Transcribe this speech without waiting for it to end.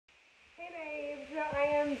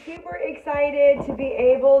am super excited to be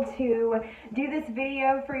able to do this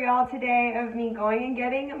video for y'all today of me going and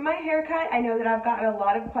getting my hair cut. I know that I've gotten a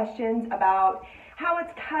lot of questions about how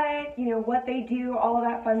it's cut, you know, what they do, all of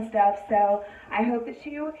that fun stuff. So I hope that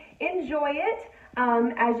you enjoy it.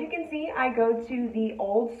 As you can see, I go to the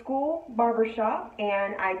old school barbershop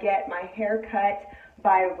and I get my hair cut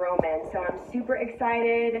by Roman. So I'm super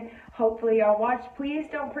excited. Hopefully y'all watch. Please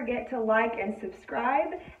don't forget to like and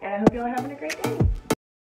subscribe, and I hope y'all are having a great day.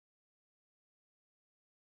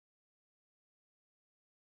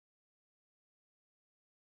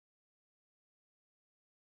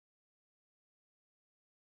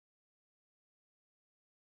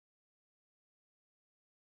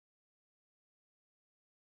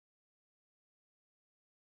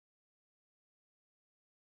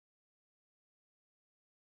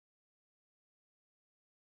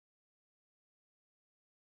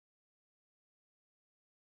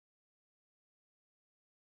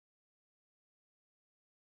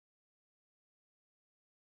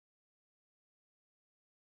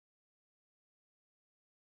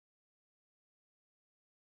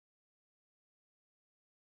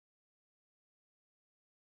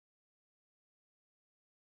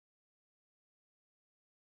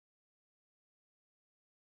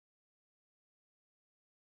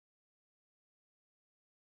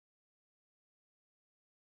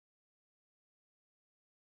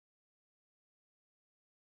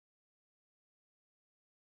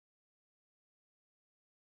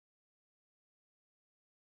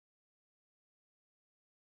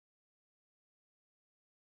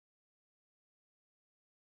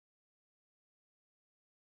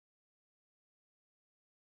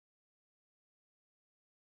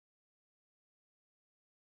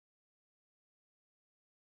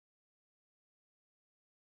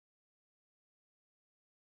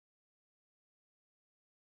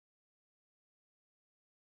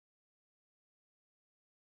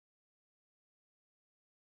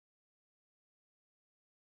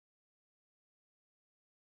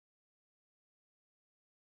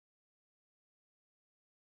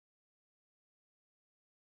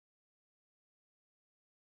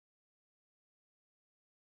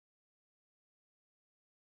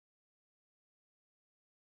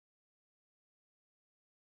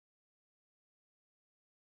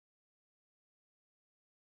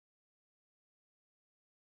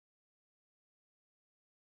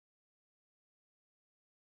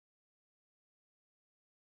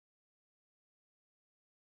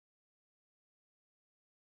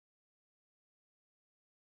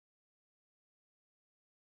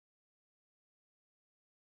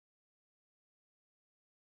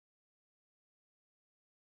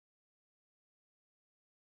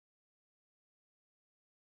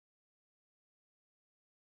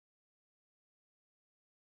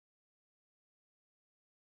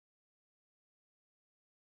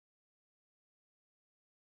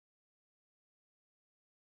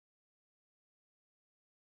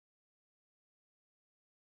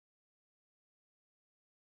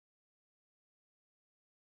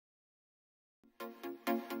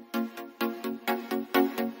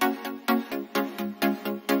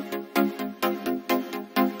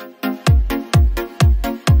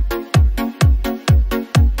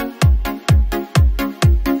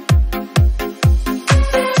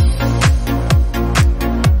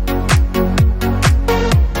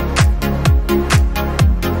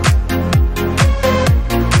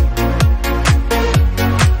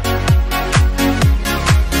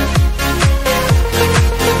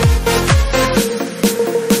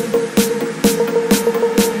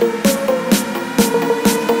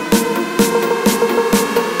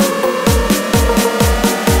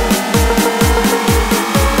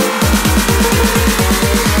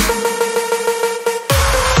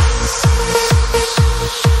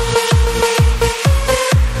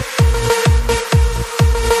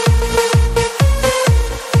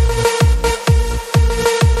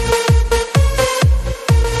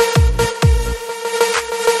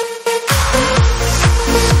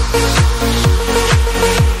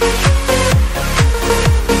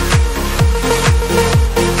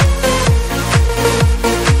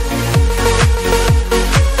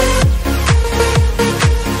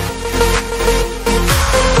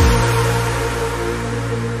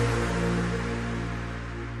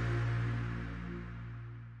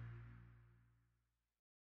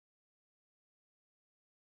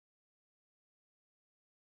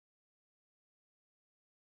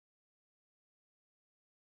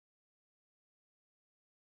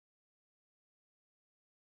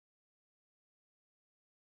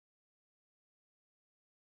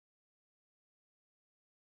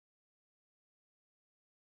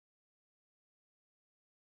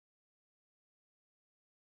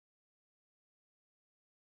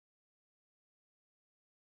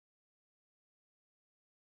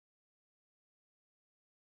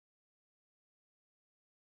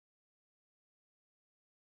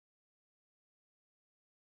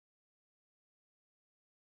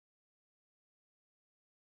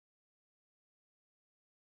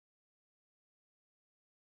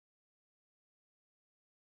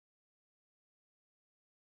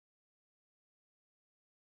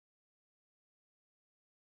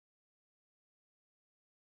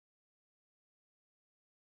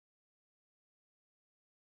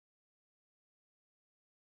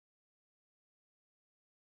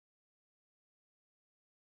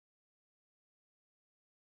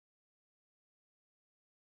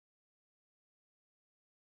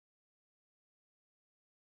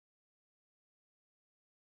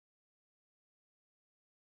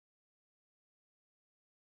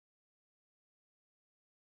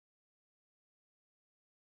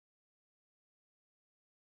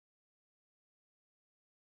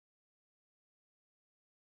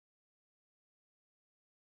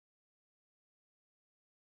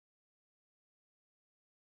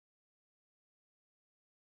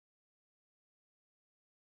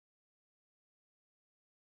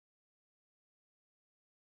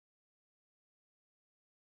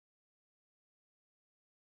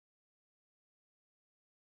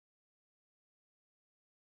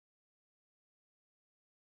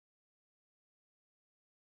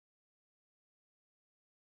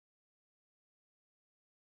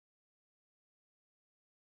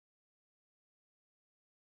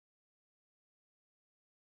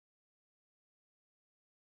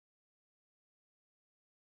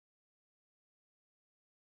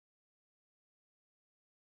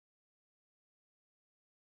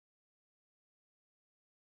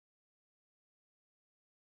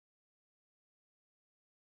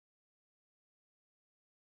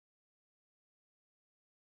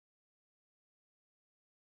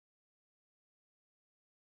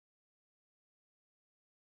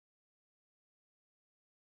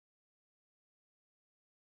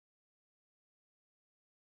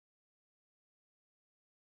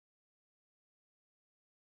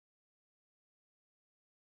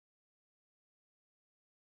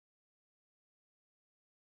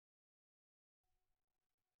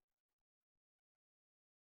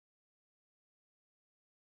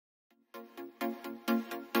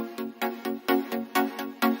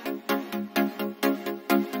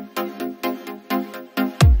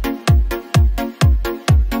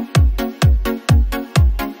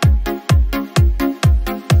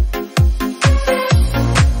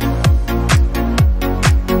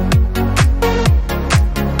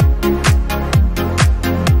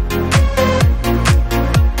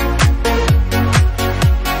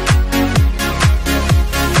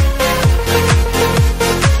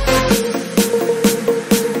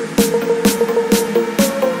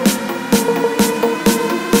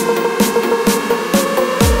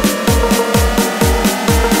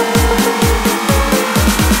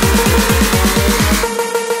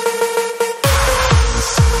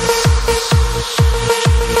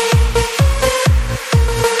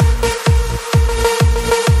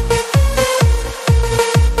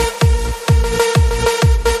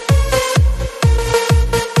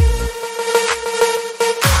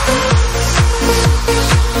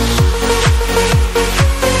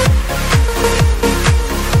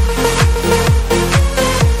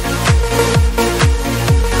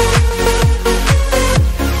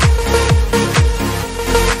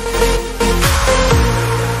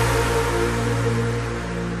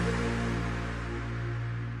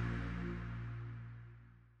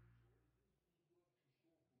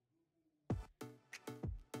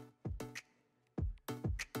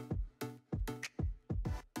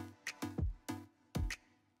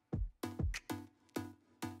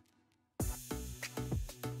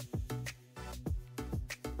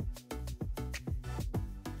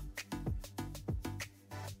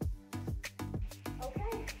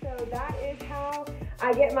 that is how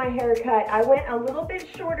I get my hair cut. I went a little bit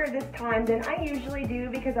shorter this time than I usually do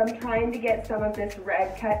because I'm trying to get some of this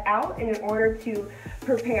red cut out in order to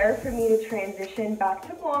prepare for me to transition back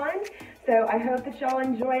to blonde. So I hope that y'all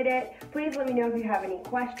enjoyed it. Please let me know if you have any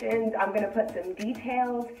questions. I'm going to put some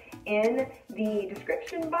details in the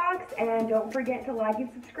description box, and don't forget to like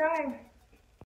and subscribe.